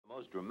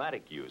most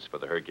dramatic use for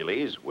the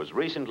Hercules was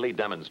recently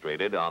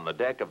demonstrated on the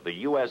deck of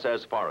the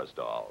USS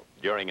Forrestal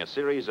during a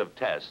series of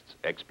tests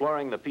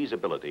exploring the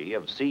feasibility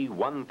of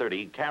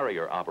C-130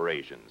 carrier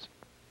operations.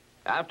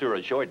 After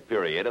a short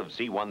period of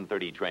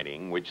C-130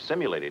 training which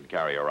simulated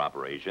carrier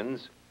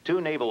operations, two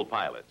naval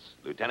pilots,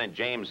 Lieutenant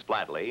James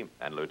Flatley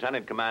and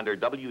Lieutenant Commander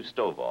W.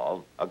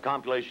 Stovall,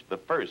 accomplished the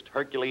first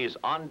Hercules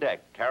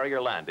on-deck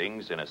carrier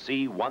landings in a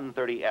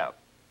C-130F,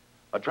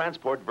 a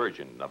transport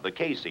version of the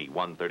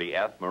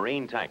KC-130F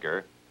marine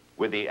tanker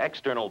with the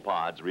external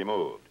pods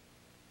removed.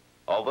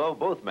 Although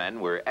both men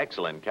were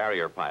excellent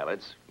carrier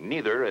pilots,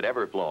 neither had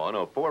ever flown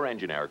a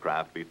four-engine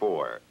aircraft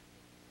before.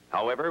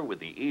 However, with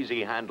the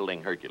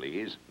easy-handling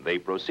Hercules, they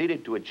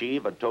proceeded to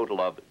achieve a total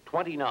of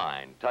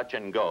 29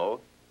 touch-and-go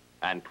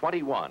and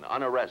 21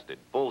 unarrested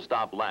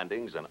full-stop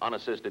landings and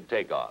unassisted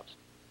takeoffs.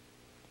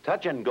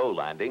 Touch-and-go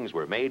landings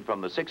were made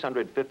from the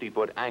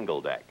 650-foot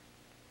angle deck.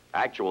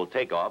 Actual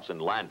takeoffs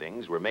and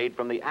landings were made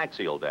from the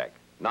axial deck,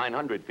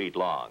 900 feet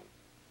long.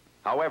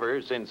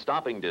 However, since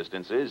stopping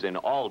distances in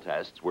all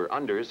tests were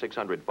under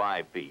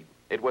 605 feet,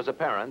 it was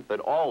apparent that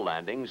all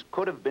landings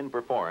could have been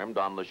performed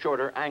on the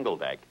shorter angle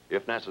deck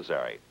if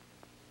necessary.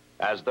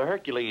 As the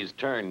Hercules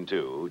turned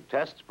to,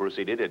 tests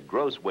proceeded at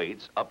gross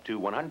weights up to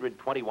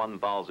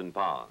 121,000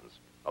 pounds,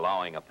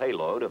 allowing a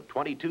payload of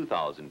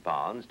 22,000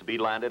 pounds to be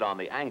landed on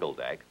the angle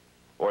deck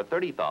or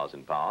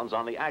 30,000 pounds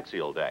on the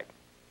axial deck.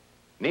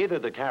 Neither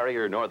the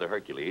carrier nor the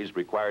Hercules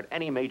required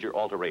any major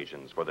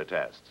alterations for the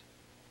tests.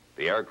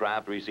 The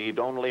aircraft received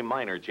only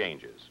minor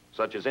changes,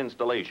 such as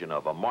installation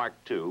of a Mark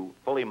II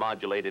fully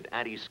modulated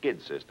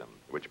anti-skid system,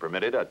 which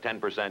permitted a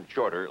 10%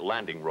 shorter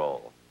landing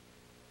roll.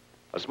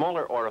 A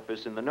smaller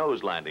orifice in the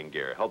nose landing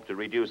gear helped to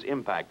reduce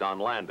impact on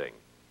landing.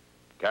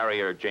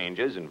 Carrier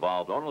changes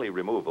involved only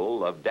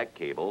removal of deck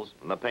cables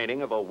and the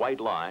painting of a white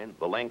line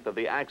the length of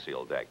the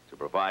axial deck to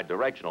provide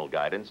directional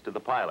guidance to the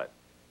pilot.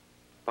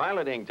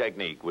 Piloting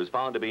technique was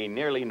found to be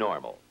nearly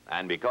normal,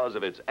 and because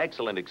of its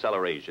excellent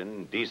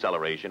acceleration,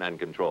 deceleration, and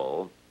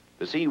control,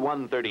 the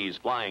C-130's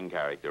flying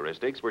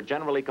characteristics were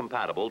generally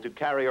compatible to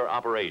carrier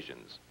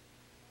operations.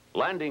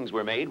 Landings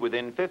were made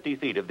within 50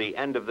 feet of the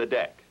end of the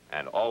deck,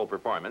 and all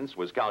performance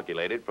was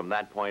calculated from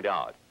that point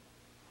out.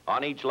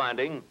 On each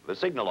landing, the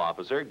signal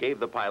officer gave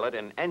the pilot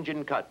an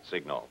engine cut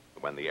signal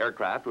when the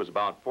aircraft was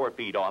about 4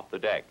 feet off the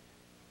deck.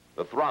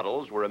 The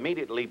throttles were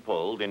immediately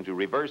pulled into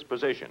reverse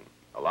position,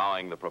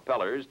 allowing the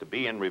propellers to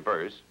be in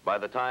reverse by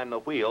the time the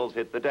wheels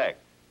hit the deck,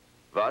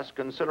 thus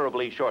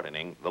considerably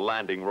shortening the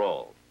landing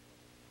roll.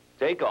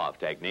 Takeoff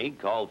technique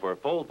called for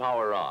full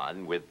power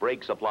on with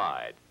brakes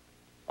applied.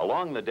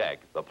 Along the deck,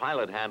 the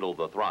pilot handled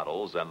the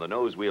throttles and the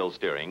nose wheel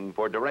steering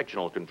for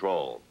directional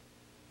control.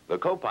 The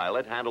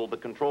co-pilot handled the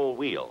control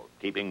wheel,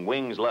 keeping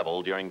wings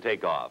level during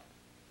takeoff.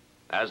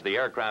 As the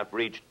aircraft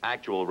reached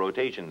actual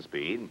rotation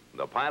speed,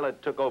 the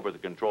pilot took over the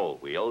control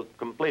wheel,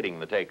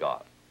 completing the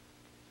takeoff.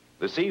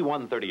 The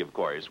C-130, of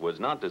course, was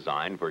not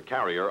designed for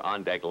carrier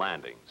on-deck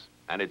landings,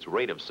 and its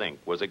rate of sink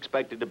was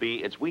expected to be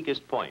its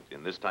weakest point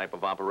in this type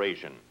of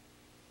operation.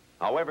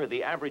 However,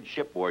 the average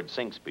shipboard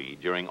sink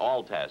speed during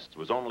all tests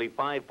was only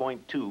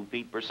 5.2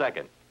 feet per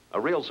second, a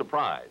real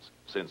surprise,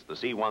 since the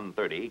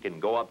C-130 can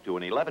go up to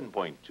an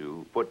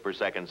 11.2 foot per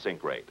second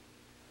sink rate.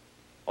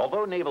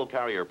 Although naval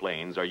carrier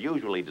planes are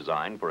usually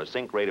designed for a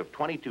sink rate of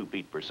 22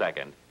 feet per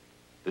second,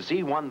 the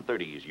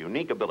C-130's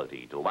unique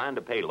ability to land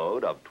a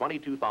payload of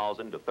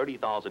 22,000 to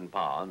 30,000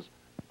 pounds,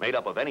 made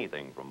up of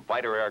anything from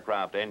fighter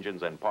aircraft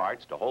engines and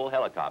parts to whole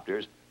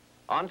helicopters,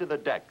 onto the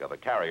deck of a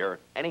carrier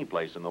any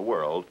place in the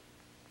world,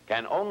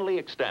 can only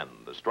extend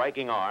the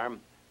striking arm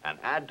and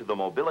add to the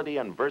mobility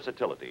and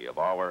versatility of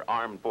our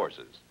armed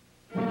forces.